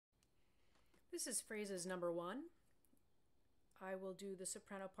This is phrases number 1. I will do the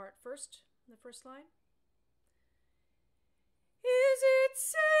soprano part first, the first line. Is it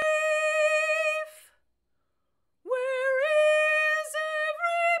safe? Where is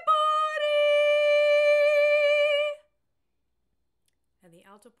everybody? And the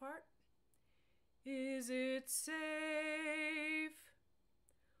alto part. Is it safe?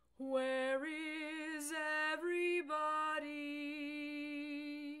 Where is everybody?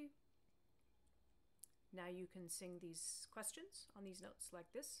 Now you can sing these questions on these notes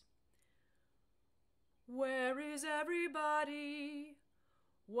like this. Where is everybody?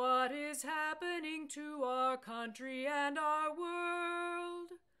 What is happening to our country and our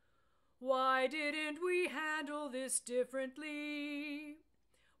world? Why didn't we handle this differently?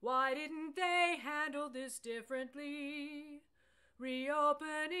 Why didn't they handle this differently?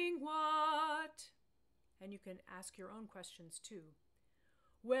 Reopening what? And you can ask your own questions too.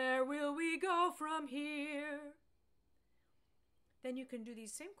 Where will we go from here? Then you can do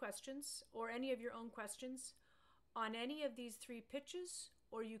these same questions or any of your own questions on any of these 3 pitches,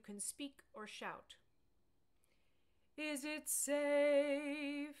 or you can speak or shout. Is it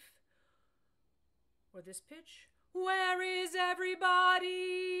safe? Or this pitch. Where is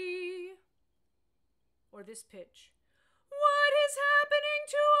everybody? Or this pitch. What is happening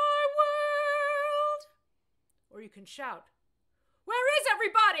to our world? Or you can shout. Where is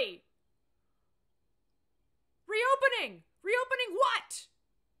everybody? Reopening! Reopening what?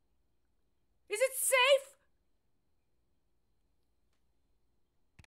 Is it safe?